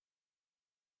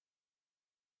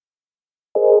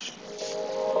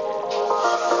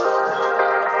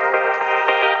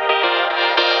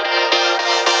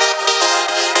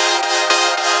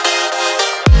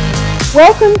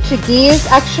Welcome to Gears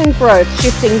Action Growth,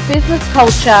 shifting business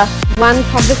culture one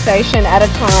conversation at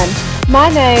a time. My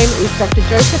name is Dr.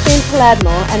 Josephine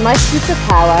Paladmo, and my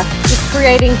superpower is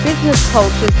creating business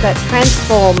cultures that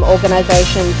transform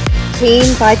organizations team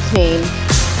by team.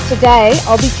 Today,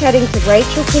 I'll be chatting to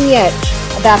Rachel Kniech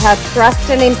about how trust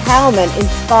and empowerment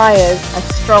inspires a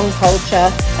strong culture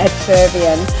at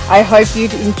Servian. I hope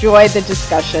you'd enjoy the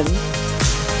discussion.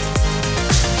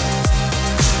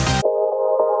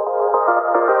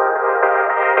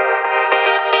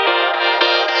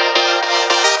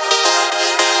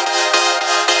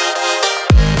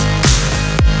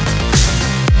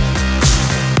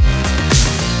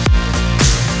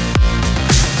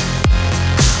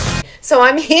 So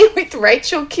I'm here with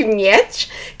Rachel Kniech,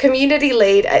 Community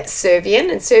Lead at Servian,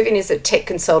 and Servian is a tech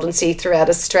consultancy throughout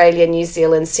Australia, New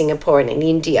Zealand, Singapore and in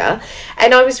India.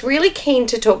 And I was really keen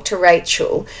to talk to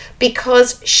Rachel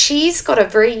because she's got a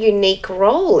very unique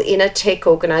role in a tech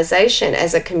organisation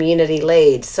as a community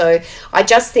lead. So I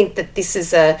just think that this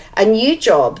is a new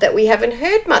job that we haven't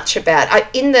heard much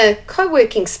about. In the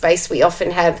co-working space, we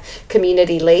often have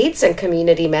community leads and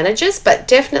community managers, but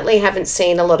definitely haven't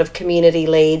seen a lot of community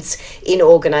leads in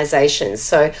organizations.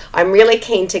 So I'm really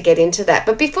keen to get into that.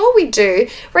 But before we do,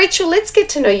 Rachel, let's get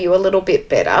to know you a little bit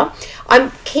better.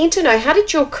 I'm keen to know, how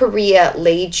did your career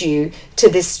lead you to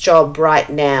this job right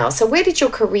now? So where did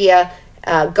your career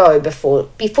go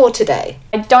before today?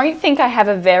 I don't think I have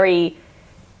a very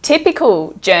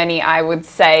typical journey, I would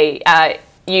say.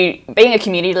 Being a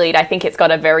community lead, I think it's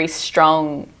got a very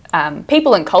strong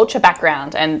people and culture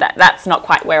background, and that's not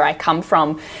quite where I come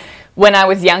from. When I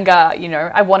was younger,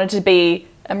 I wanted to be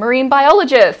a marine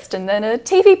biologist and then a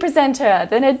TV presenter,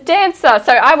 then a dancer.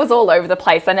 So I was all over the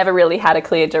place. I never really had a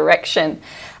clear direction.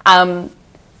 But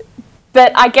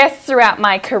I guess throughout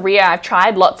my career, I've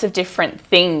tried lots of different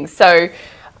things. So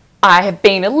I have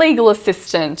been a legal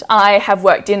assistant. I have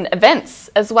worked in events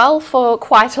as well for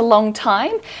quite a long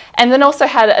time, and then also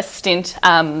had a stint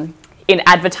in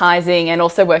advertising and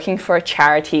also working for a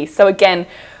charity. So again,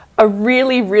 a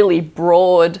really, really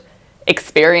broad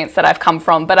experience that I've come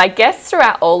from. But I guess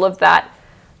throughout all of that,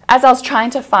 as I was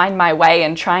trying to find my way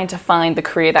and trying to find the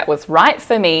career that was right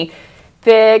for me,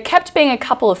 there kept being a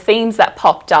couple of themes that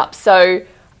popped up. So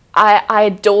I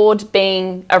adored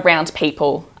being around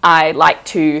people. I like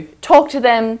to talk to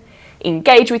them,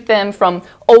 engage with them from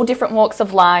all different walks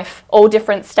of life, all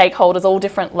different stakeholders, all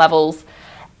different levels.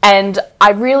 And I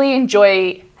really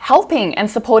enjoy helping and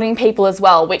supporting people as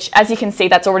well, which, as you can see,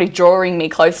 that's already drawing me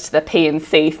close to the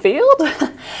P&C field.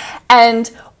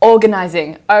 And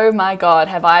organising. Oh my God,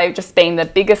 have I just been the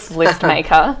biggest list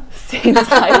maker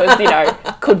since I was,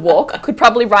 could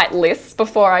probably write lists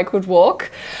before I could walk.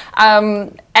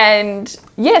 So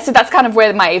that's kind of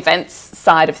where my events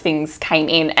side of things came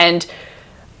in. And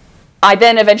I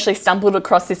then eventually stumbled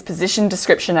across this position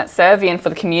description at Servian for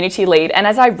the community lead. And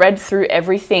as I read through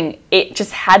everything, it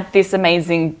just had this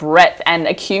amazing breadth and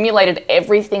accumulated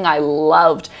everything I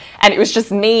loved. And it was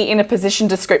just me in a position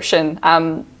description.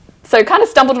 So kind of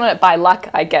stumbled on it by luck,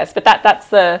 I guess. But that's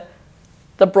the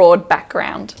broad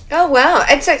background. Oh, wow.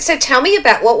 And so tell me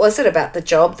about, what was it about the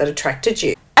job that attracted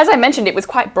you? As I mentioned, it was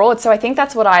quite broad. So I think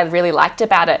that's what I really liked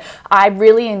about it. I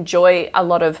really enjoy a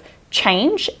lot of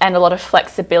change and a lot of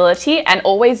flexibility and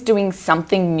always doing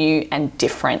something new and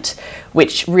different,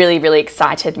 which really, really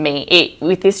excited me.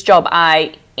 With this job,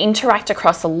 I interact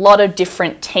across a lot of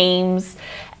different teams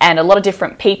and a lot of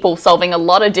different people solving a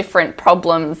lot of different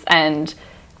problems, and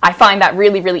I find that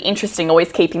really, really interesting,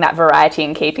 always keeping that variety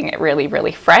and keeping it really,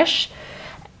 really fresh.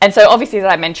 And so obviously, as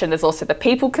I mentioned, there's also the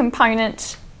people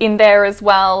component in there as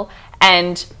well,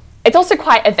 and it's also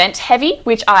quite event heavy,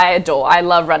 which I adore. I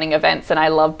love running events and I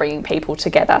love bringing people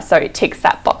together. So it ticks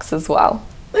that box as well.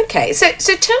 Okay, so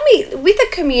tell me, with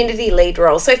a community lead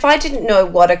role, so if I didn't know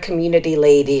what a community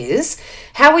lead is,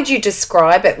 how would you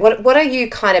describe it? What are you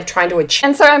kind of trying to achieve?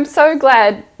 And so I'm so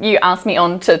glad you asked me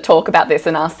on to talk about this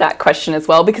and ask that question as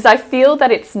well, because I feel that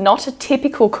it's not a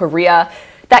typical career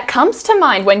that comes to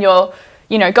mind when you're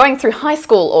going through high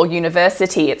school or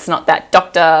university. It's not that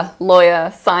doctor,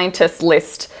 lawyer, scientist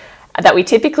list that we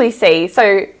typically see.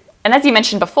 So, and as you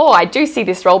mentioned before, I do see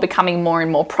this role becoming more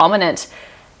and more prominent,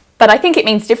 but I think it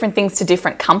means different things to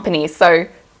different companies. So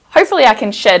hopefully I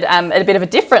can shed a bit of a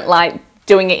different light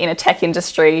doing it in a tech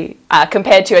industry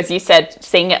compared to, as you said,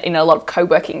 seeing it in a lot of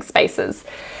co-working spaces.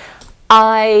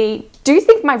 I do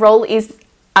think my role is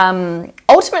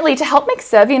ultimately to help make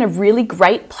Servian a really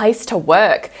great place to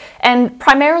work, and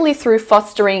primarily through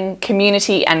fostering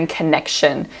community and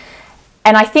connection.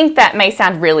 And I think that may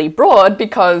sound really broad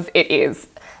because it is.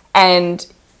 And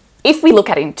if we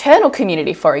look at internal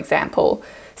community, for example,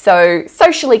 So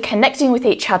socially connecting with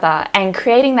each other and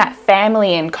creating that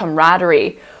family and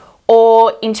camaraderie.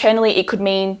 Or internally, it could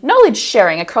mean knowledge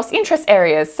sharing across interest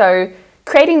areas. So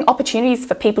creating opportunities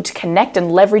for people to connect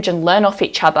and leverage and learn off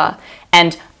each other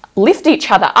and lift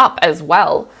each other up as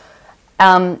well.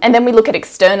 And then we look at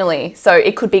externally. So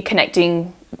it could be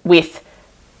connecting with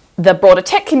the broader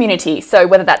tech community. So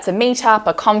whether that's a meetup,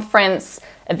 a conference,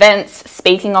 events,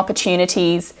 speaking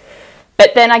opportunities.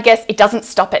 But then I guess it doesn't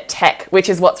stop at tech, which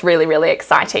is what's really, really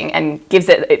exciting and gives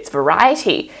it its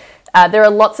variety. There are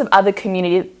lots of other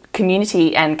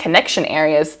community and connection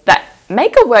areas that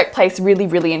make a workplace really,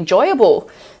 really enjoyable.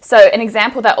 So an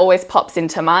example that always pops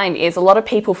into mind is a lot of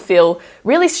people feel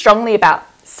really strongly about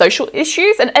social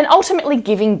issues and ultimately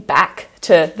giving back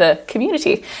to the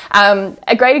community.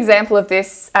 A great example of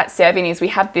this at Servian is we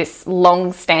have this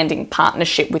long-standing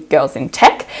partnership with Girls in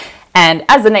Tech. And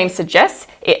as the name suggests,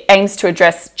 it aims to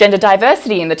address gender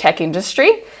diversity in the tech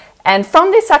industry. And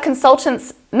from this, our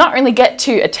consultants not only get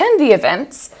to attend the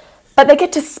events, but they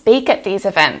get to speak at these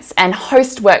events and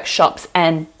host workshops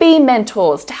and be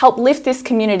mentors to help lift this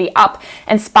community up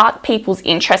and spark people's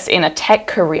interest in a tech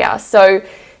career. So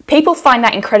people find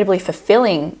that incredibly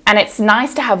fulfilling, and it's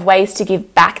nice to have ways to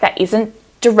give back that isn't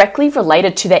directly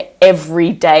related to their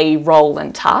everyday role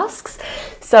and tasks.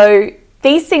 So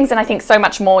these things, and I think so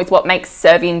much more, is what makes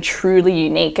Servian truly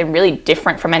unique and really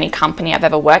different from any company I've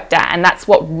ever worked at. And that's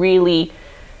what really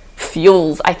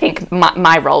fuels, I think,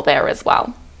 my role there as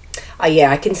well. Oh,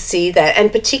 yeah, I can see that.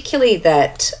 And particularly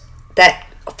that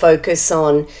focus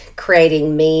on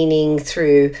creating meaning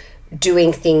through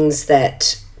doing things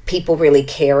that people really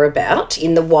care about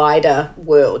in the wider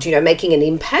world, making an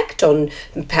impact on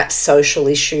perhaps social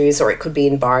issues, or it could be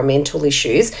environmental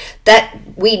issues, that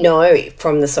we know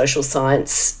from the social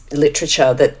science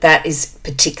literature that is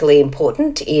particularly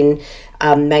important in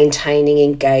maintaining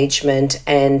engagement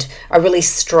and a really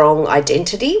strong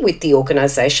identity with the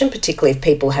organisation, particularly if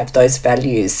people have those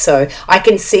values. So I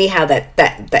can see how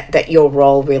that your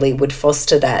role really would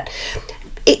foster that.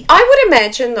 I would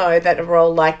imagine, though, that a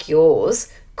role like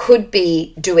yours could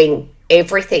be doing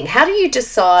everything. How do you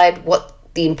decide what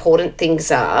the important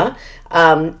things are,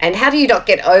 and how do you not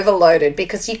get overloaded?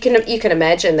 Because you can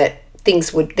imagine that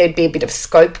there'd be a bit of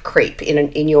scope creep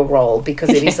in your role, because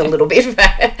it is a little bit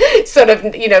sort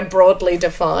of broadly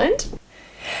defined.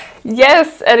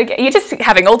 Yes, and again, you're just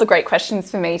having all the great questions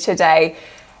for me today.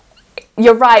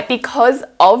 You're right, because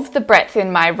of the breadth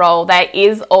in my role, there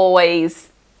is always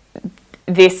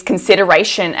this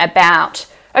consideration about,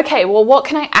 okay, well, what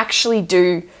can I actually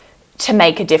do to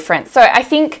make a difference? So I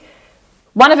think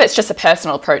one of it's just a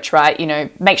personal approach, right?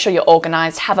 Make sure you're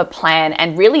organized, have a plan,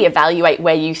 and really evaluate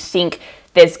where you think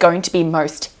there's going to be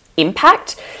most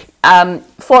impact.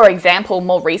 For example,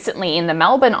 more recently in the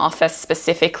Melbourne office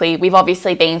specifically, we've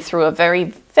obviously been through a very,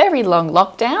 very long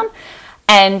lockdown.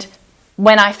 And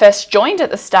when I first joined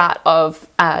at the start of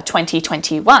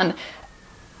 2021,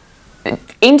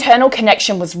 internal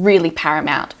connection was really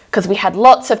paramount, because we had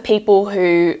lots of people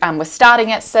who were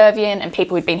starting at Servian and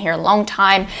people who'd been here a long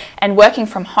time and working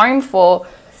from home for,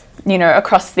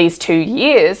 across these 2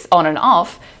 years on and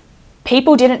off.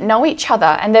 People didn't know each other,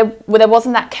 and there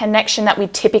wasn't that connection that we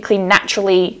typically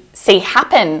naturally see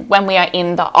happen when we are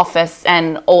in the office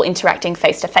and all interacting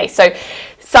face to face. So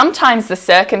sometimes the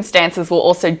circumstances will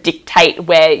also dictate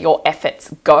where your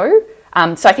efforts go.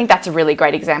 So I think that's a really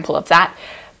great example of that.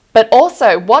 But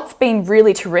also, what's been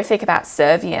really terrific about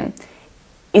Servian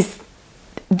is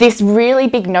this really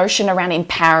big notion around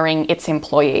empowering its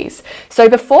employees. So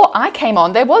before I came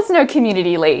on, there was no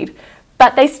community lead,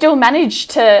 but they still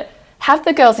managed to have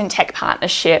the Girls in Tech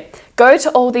partnership, go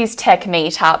to all these tech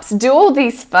meetups, do all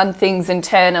these fun things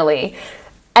internally.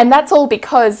 And that's all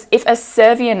because if a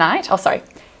Servianite,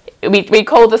 we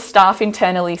call the staff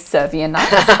internally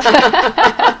Servianites.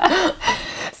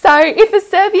 So if a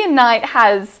Servianite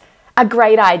has a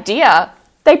great idea,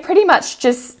 they pretty much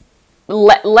just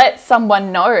let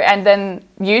someone know, and then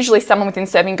usually someone within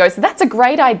Servian goes, that's a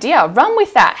great idea, run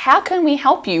with that, how can we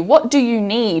help you, what do you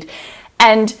need?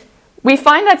 And we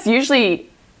find that's usually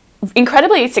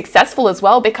incredibly successful as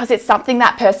well, because it's something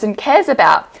that person cares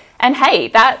about. And hey,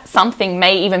 that something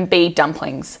may even be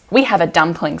dumplings. We have a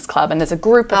dumplings club, and there's a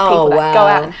group of people that go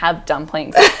out and have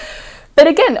dumplings. But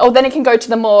again, then it can go to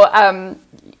the more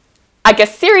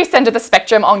serious end of the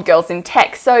spectrum on Girls in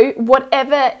Tech. So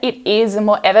whatever it is and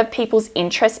whatever people's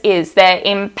interest is, they're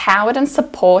empowered and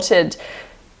supported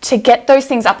to get those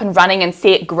things up and running and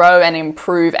see it grow and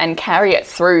improve and carry it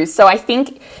through. So I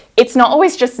think it's not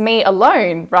always just me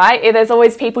alone, right? There's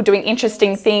always people doing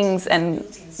interesting things, and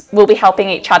we'll be helping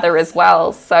each other as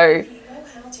well. So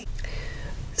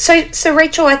So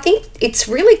Rachel, I think it's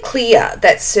really clear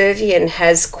that Servian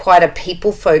has quite a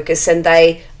people focus, and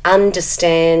they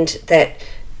understand that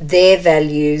their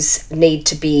values need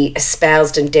to be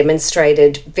espoused and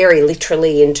demonstrated very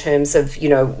literally in terms of,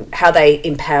 how they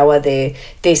empower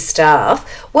their staff.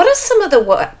 What are some of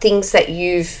the things that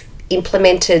you've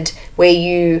implemented where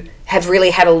you have really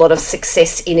had a lot of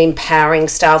success in empowering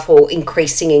staff or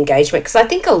increasing engagement? Because I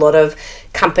think a lot of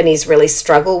companies really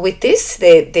struggle with this.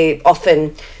 They're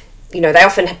often, they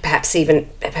often perhaps even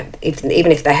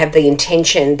if they have the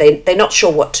intention, they're not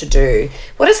sure what to do.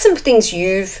 What are some things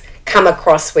you've come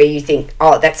across where you think,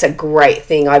 oh, that's a great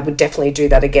thing, I would definitely do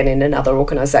that again in another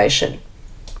organisation?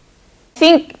 I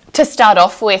think to start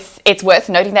off with, it's worth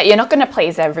noting that you're not going to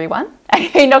please everyone.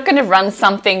 You're not going to run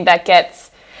something that gets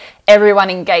everyone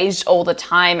engaged all the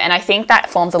time. And I think that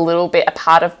forms a little bit a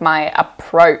part of my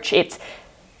approach. It's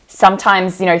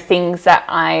sometimes, things that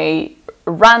I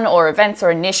run or events or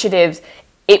initiatives,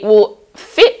 it will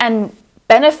fit and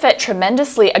benefit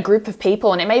tremendously a group of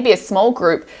people, and it may be a small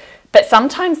group, but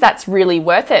sometimes that's really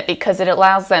worth it because it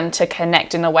allows them to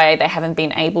connect in a way they haven't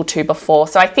been able to before.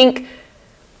 So I think,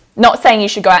 not saying you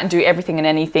should go out and do everything and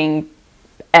anything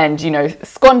and,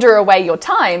 squander away your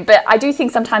time, but I do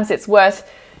think sometimes it's worth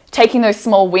taking those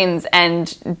small wins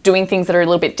and doing things that are a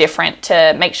little bit different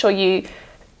to make sure you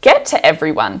get to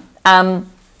everyone.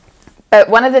 But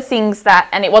one of the things that,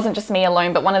 and it wasn't just me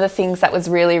alone, but one of the things that was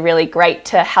really, really great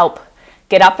to help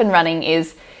get up and running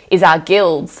is our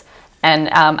guilds and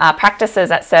our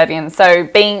practices at Servian. So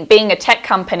being a tech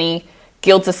company,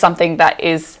 guilds is something that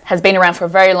has been around for a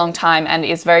very long time and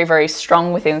is very, very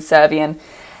strong within Servian.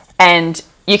 And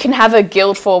you can have a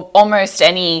guild for almost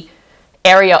any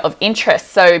area of interest.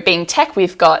 So being tech,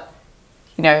 we've got,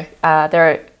 there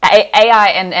are AI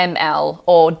and ML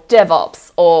or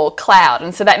DevOps or cloud.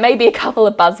 And so that may be a couple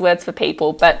of buzzwords for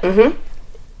people, but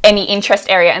any interest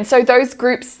area. And so those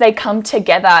groups, they come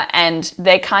together and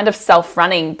they're kind of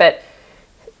self-running, but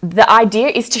the idea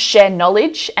is to share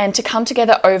knowledge and to come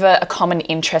together over a common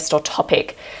interest or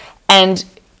topic. And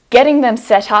getting them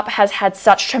set up has had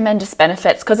such tremendous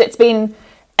benefits because it's been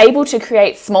able to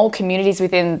create small communities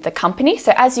within the company.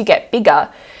 So as you get bigger,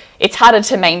 it's harder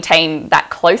to maintain that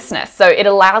closeness. So it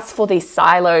allows for these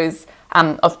silos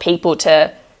of people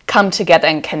to come together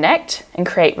and connect and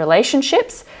create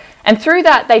relationships. And through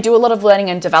that, they do a lot of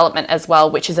learning and development as well,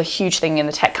 which is a huge thing in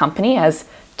the tech company. As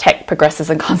tech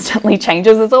progresses and constantly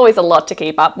changes, there's always a lot to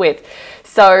keep up with.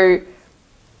 So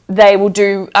they will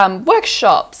do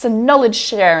workshops and knowledge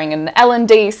sharing and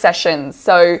L&D sessions.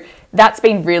 So that's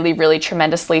been really, really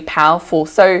tremendously powerful.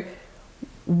 So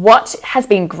what has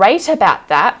been great about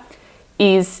that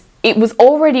is it was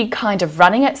already kind of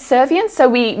running at Servian. So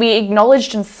we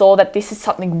acknowledged and saw that this is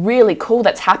something really cool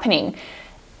that's happening.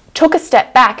 Took a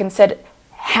step back and said,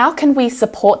 how can we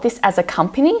support this as a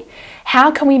company?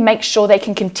 How can we make sure they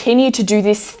can continue to do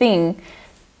this thing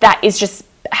that is just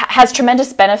has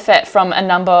tremendous benefit from a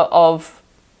number of,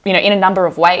 in a number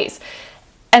of ways?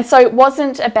 And so it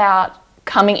wasn't about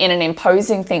coming in and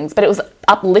imposing things, but it was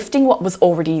uplifting what was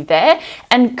already there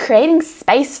and creating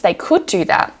space they could do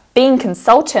that. Being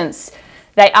consultants,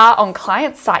 they are on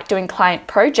client site doing client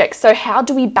projects. So how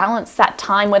do we balance that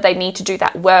time where they need to do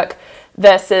that work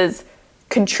versus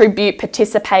contribute,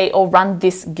 participate, or run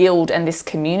this guild and this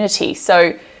community?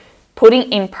 So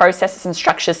putting in processes and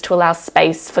structures to allow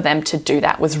space for them to do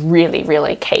that was really,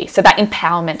 really key. So that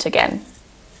empowerment again.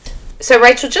 So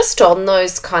Rachel, just on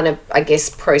those kind of, I guess,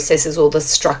 processes or the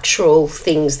structural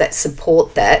things that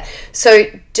support that. So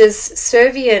does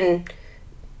Servian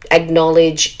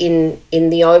acknowledge in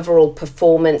the overall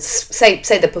performance, say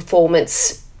the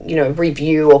performance,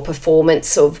 review or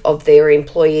performance of their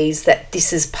employees, that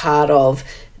this is part of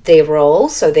their role,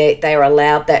 so they are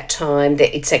allowed that time,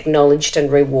 that it's acknowledged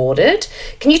and rewarded?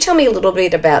 Can you tell me a little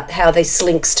bit about how this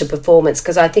links to performance?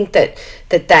 Because I think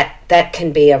that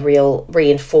can be a real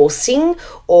reinforcing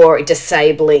or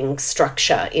disabling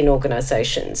structure in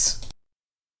organisations.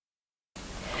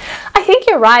 I think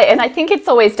you're right, and I think it's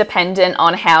always dependent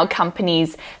on how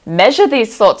companies measure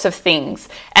these sorts of things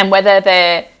and whether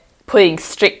they're putting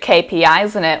strict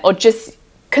KPIs in it or just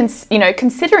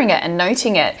considering it and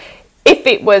noting it. If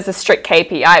it was a strict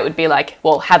KPI, it would be like,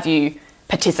 well, have you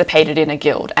participated in a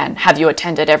guild and have you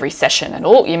attended every session, and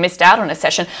you missed out on a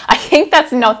session. I think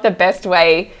that's not the best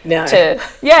way to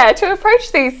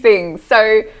approach these things.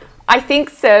 So I think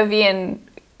Servian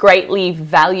greatly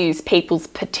values people's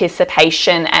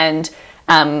participation and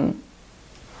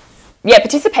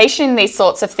participation in these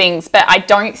sorts of things, but I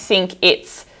think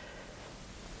it's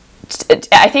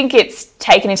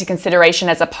taken into consideration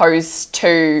as opposed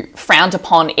to frowned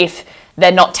upon if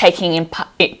they're not taking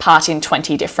part in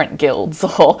 20 different guilds,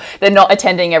 or they're not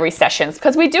attending every sessions,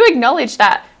 because we do acknowledge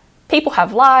that people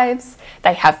have lives,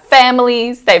 they have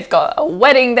families, they've got a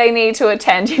wedding they need to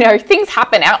attend, things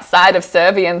happen outside of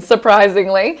Servian,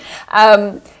 surprisingly.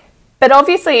 But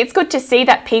obviously it's good to see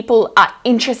that people are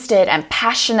interested and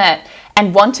passionate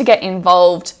and want to get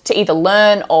involved to either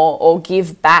learn or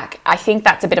give back. I think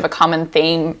that's a bit of a common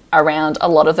theme around a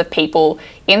lot of the people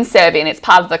in Servian. It's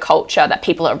part of the culture that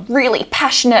people are really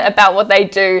passionate about what they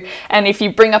do. And if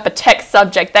you bring up a tech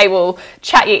subject, they will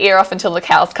chat your ear off until the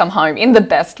cows come home in the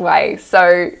best way.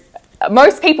 So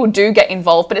most people do get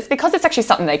involved, but it's because it's actually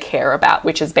something they care about,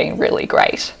 which has been really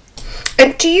great.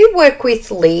 And do you work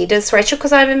with leaders, Rachel?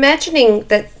 Because I'm imagining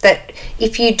that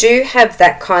if you do have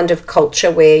that kind of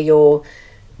culture where you're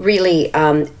really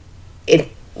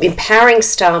empowering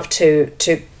staff to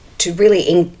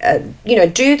really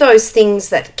do those things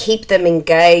that keep them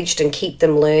engaged and keep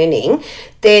them learning,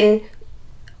 then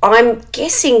I'm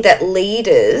guessing that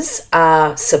leaders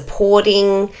are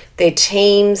supporting their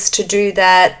teams to do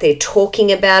that. They're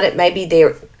talking about it. Maybe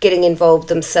they're getting involved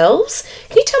themselves.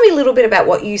 Can you tell me a little bit about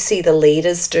what you see the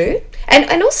leaders do?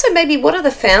 And also maybe what are the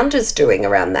founders doing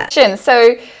around that?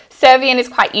 So Servian is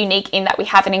quite unique in that we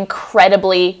have an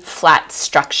incredibly flat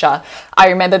structure. I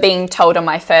remember being told on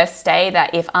my first day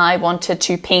that if I wanted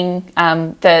to ping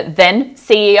the then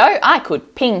CEO, I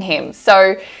could ping him.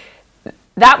 So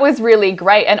that was really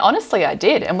great. And honestly, I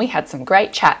did. And we had some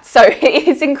great chats. So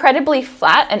it's incredibly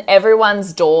flat and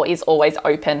everyone's door is always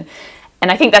open.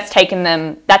 And I think that's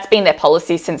been their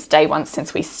policy since day one,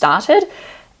 since we started,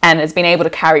 and has been able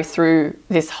to carry through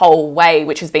this whole way,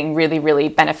 which has been really, really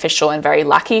beneficial and very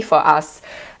lucky for us.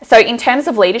 So in terms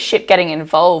of leadership getting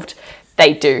involved,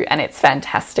 they do, and it's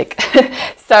fantastic.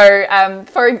 And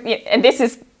this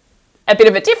is a bit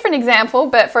of a different example,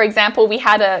 but for example, we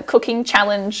had a cooking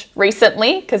challenge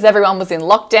recently because everyone was in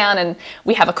lockdown, and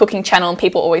we have a cooking channel and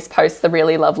people always post the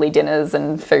really lovely dinners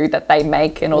and food that they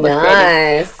make and all the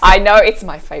creative. I know, it's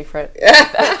my favorite.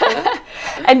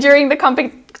 And during the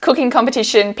cooking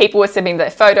competition, people were submitting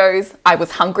their photos. I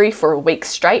was hungry for a week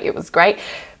straight. It was great.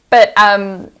 But,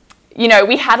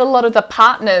 we had a lot of the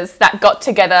partners that got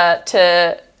together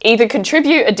to either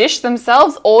contribute a dish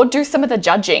themselves or do some of the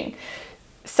judging.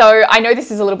 So I know this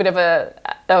is a little bit of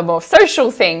a more social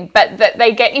thing, but that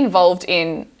they get involved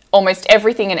in almost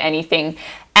everything and anything.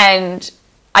 And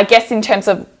I guess in terms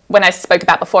of when I spoke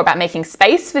about before about making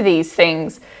space for these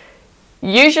things,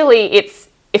 usually it's,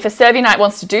 if a Servianite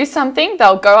wants to do something,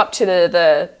 they'll go up to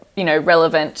the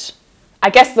relevant, I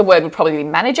guess the word would probably be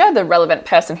manager, the relevant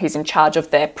person who's in charge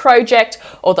of their project,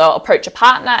 or they'll approach a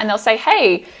partner and they'll say,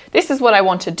 hey, this is what I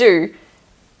want to do.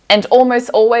 And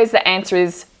almost always the answer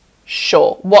is,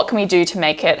 sure, what can we do to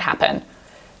make it happen?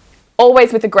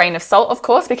 Always with a grain of salt, of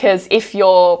course, because if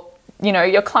your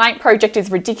client project is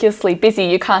ridiculously busy,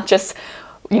 you can't just,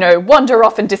 wander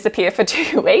off and disappear for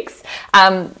 2 weeks.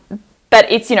 But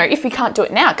it's, if we can't do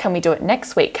it now, can we do it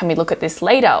next week? Can we look at this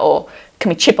later? Or can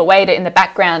we chip away at it in the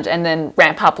background and then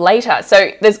ramp up later?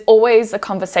 So there's always a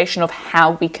conversation of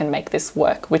how we can make this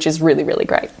work, which is really, really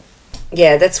great.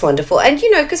 Yeah, that's wonderful. And,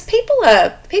 because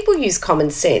people use common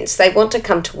sense. They want to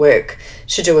come to work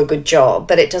to do a good job,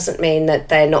 but it doesn't mean that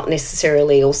they're not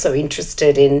necessarily also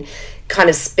interested in kind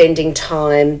of spending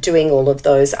time doing all of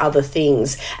those other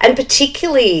things. And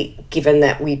particularly given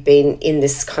that we've been in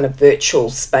this kind of virtual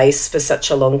space for such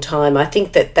a long time, I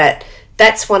think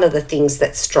that's one of the things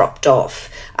that's dropped off.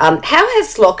 How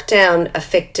has lockdown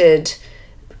affected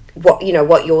what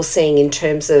you're seeing in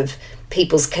terms of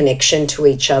people's connection to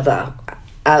each other?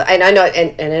 And I know,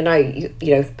 and I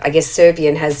know, I guess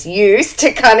Servian has used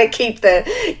to kind of keep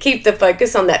the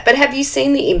focus on that. But have you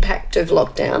seen the impact of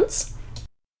lockdowns?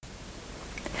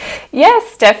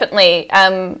 Yes, definitely.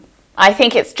 I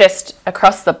think it's just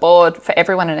across the board for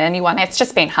everyone and anyone. It's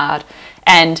just been hard.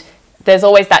 And there's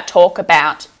always that talk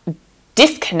about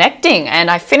disconnecting.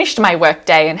 And I finished my work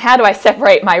day, and how do I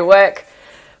separate my work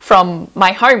from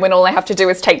my home when all I have to do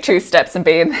is take 2 steps and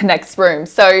be in the next room?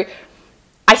 So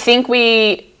I think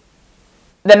the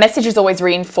message is always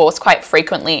reinforced quite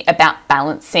frequently about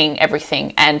balancing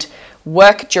everything and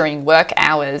work during work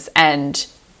hours. And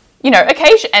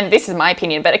and this is my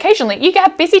opinion, but occasionally you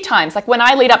have busy times. Like when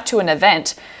I lead up to an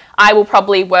event, I will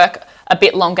probably work a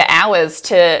bit longer hours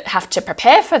to have to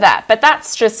prepare for that. But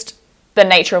that's just the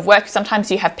nature of work.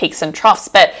 Sometimes you have peaks and troughs,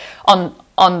 but on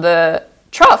the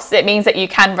troughs, it means that you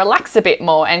can relax a bit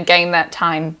more and gain that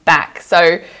time back.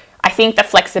 So I think the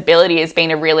flexibility has been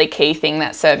a really key thing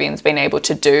that Servian's been able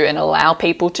to do and allow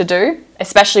people to do,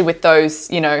 especially with those,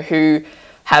 who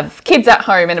have kids at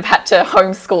home and have had to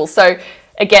homeschool. So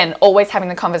again, always having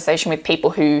the conversation with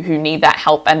people who need that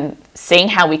help and seeing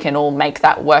how we can all make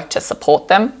that work to support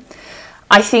them.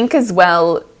 I think as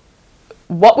well,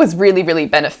 what was really, really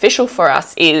beneficial for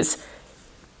us is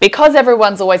because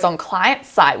everyone's always on client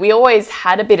site, we always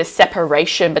had a bit of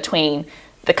separation between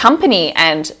the company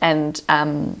and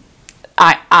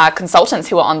our consultants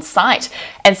who are on site.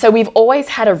 And so we've always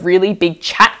had a really big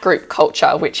chat group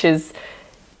culture, which has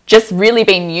just really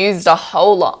been used a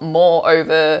whole lot more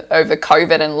over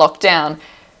COVID and lockdown.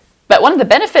 But one of the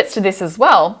benefits to this as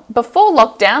well, before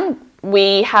lockdown,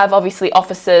 we have obviously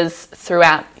offices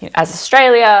throughout, as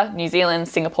Australia, New Zealand,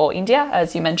 Singapore, India,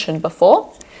 as you mentioned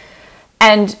before.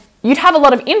 And you'd have a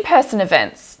lot of in-person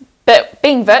events, but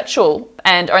being virtual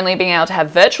and only being able to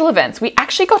have virtual events, we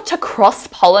actually got to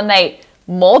cross-pollinate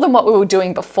more than what we were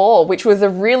doing before, which was a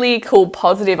really cool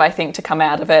positive, I think, to come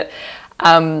out of it.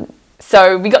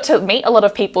 So we got to meet a lot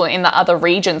of people in the other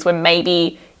regions where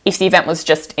maybe if the event was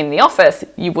just in the office,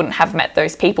 you wouldn't have met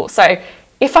those people. So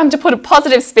if I'm to put a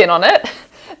positive spin on it,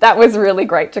 that was really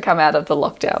great to come out of the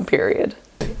lockdown period.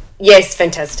 Yes,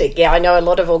 fantastic. Yeah, I know a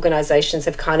lot of organisations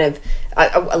have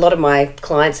a lot of my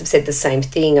clients have said the same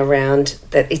thing around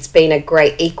that it's been a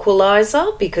great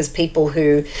equaliser because people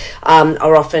who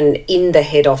are often in the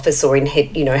head office or in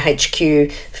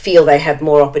HQ feel they have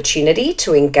more opportunity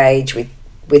to engage with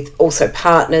also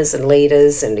partners and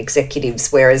leaders and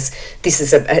executives, whereas this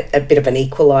is a bit of an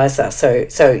equaliser.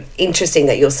 So interesting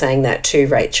that you're saying that too,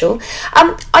 Rachel.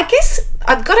 I guess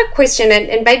I've got a question,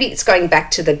 and maybe it's going back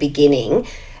to the beginning.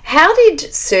 How did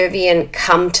Servian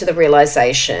come to the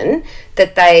realisation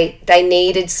that they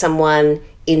needed someone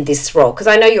in this role? Because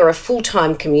I know you're a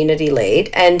full-time community lead,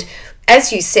 and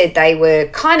as you said, they were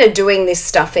kind of doing this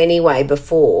stuff anyway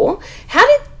before.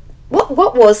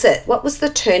 What was it? What was the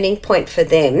turning point for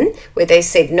them where they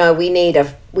said, no, we need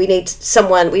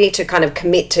to kind of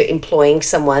commit to employing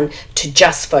someone to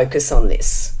just focus on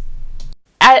this?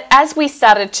 As we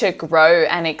started to grow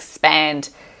and expand,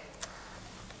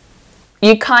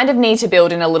 you kind of need to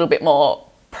build in a little bit more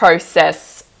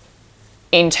process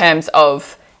in terms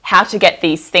of how to get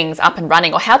these things up and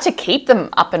running or how to keep them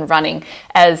up and running,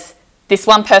 as this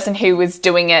one person who was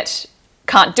doing it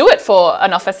can't do it for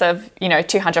an office of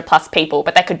 200 plus people,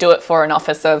 but they could do it for an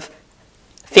office of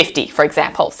 50, for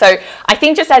example. So I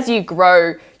think just as you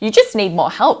grow, you just need more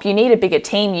help. You need a bigger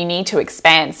team. You need to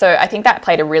expand. So I think that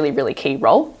played a really, really key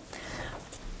role.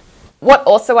 What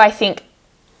also I think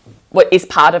what is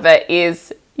part of it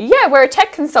is, we're a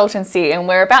tech consultancy and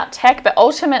we're about tech, but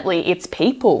ultimately it's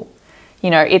people.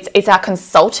 It's our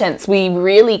consultants. We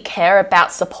really care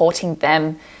about supporting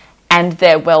them and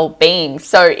their well-being.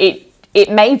 So it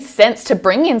made sense to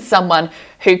bring in someone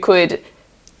who could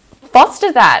foster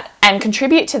that and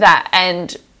contribute to that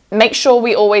and make sure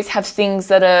we always have things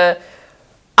that are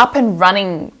up and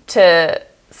running to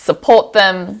support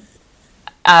them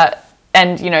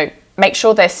and make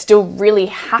sure they're still really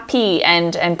happy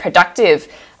and productive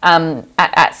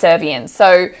at Servian.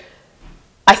 So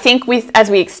I think as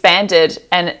we expanded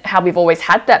and how we've always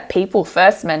had that people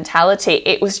first mentality,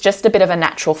 it was just a bit of a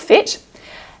natural fit.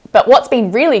 But what's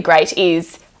been really great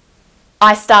is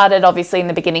I started obviously in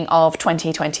the beginning of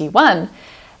 2021,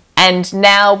 and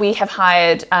now we have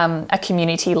hired a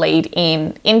community lead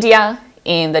in India,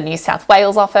 in the New South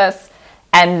Wales office,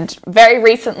 and very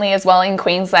recently as well in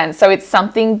Queensland. So it's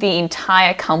something the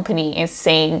entire company is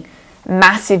seeing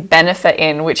massive benefit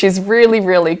in, which is really,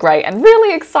 really great and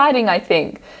really exciting, I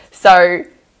think. So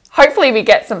hopefully we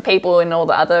get some people in all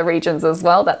the other regions as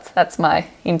well. That's my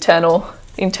internal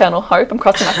hope. I'm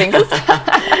crossing my fingers.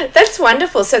 That's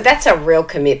wonderful. So that's a real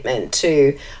commitment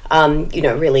to,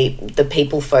 really the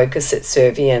people focus at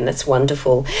Servian. That's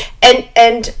wonderful.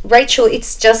 And Rachel,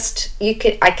 it's just,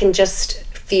 I can just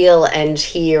feel and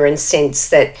hear and sense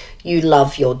that you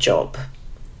love your job.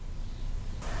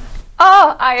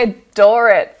 Oh, I adore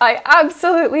it. I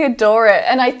absolutely adore it.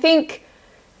 And I think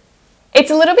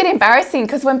it's a little bit embarrassing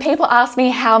because when people ask me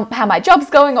how my job's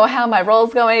going or how my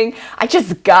role's going, I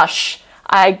just gush.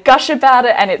 I gush about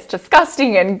it and it's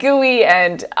disgusting and gooey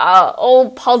and all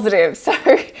positive. So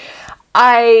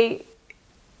I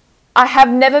have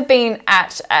never been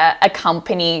at a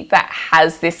company that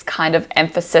has this kind of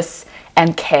emphasis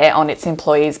and care on its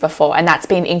employees before, and that's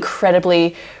been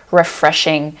incredibly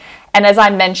refreshing. And as I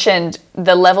mentioned,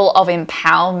 the level of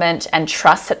empowerment and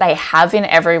trust that they have in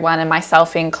everyone, and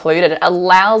myself included,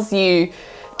 allows you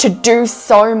to do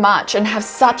so much and have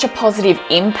such a positive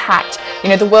impact.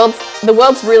 The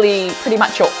world's really pretty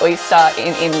much your oyster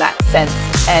in that sense.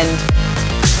 And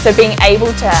so being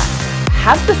able to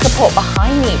have the support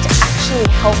behind me to actually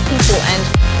help people and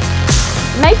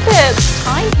make the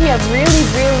time here really,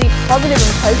 really positive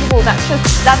and pleasurable.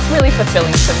 That's really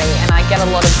fulfilling for me, and I get a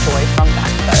lot of joy from that.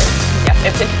 So yes,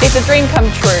 it's a dream come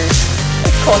true,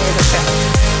 as corny as it sounds.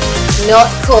 Not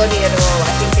corny at all. I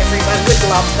think everyone would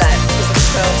love that for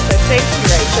themselves. So thank you,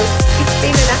 Rachel. It's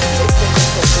been an absolute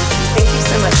pleasure talking to you. Thank you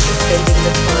so much for spending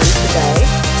the time today.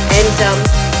 And I'm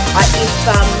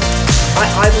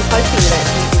hoping that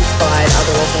you've inspired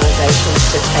other organisations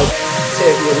to take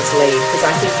Servian's lead, because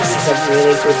I think this is a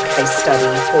really good case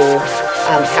study for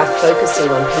how focusing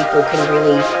on people can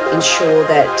really ensure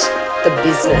that the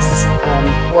business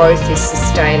growth is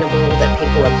sustainable, that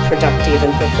people are productive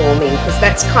and performing, because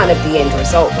that's kind of the end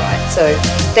result, right? So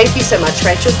thank you so much,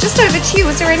 Rachel. Just over to you.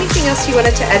 Was there anything else you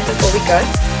wanted to add before we go?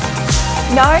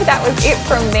 No, that was it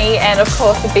from me, and of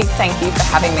course a big thank you for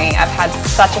having me. I've had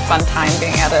such a fun time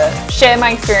being able to share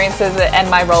my experiences and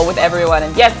my role with everyone,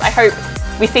 and yes, I hope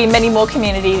we see many more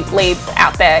community leads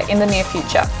out there in the near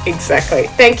future. Exactly.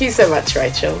 Thank you so much,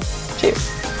 Rachel.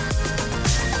 Cheers.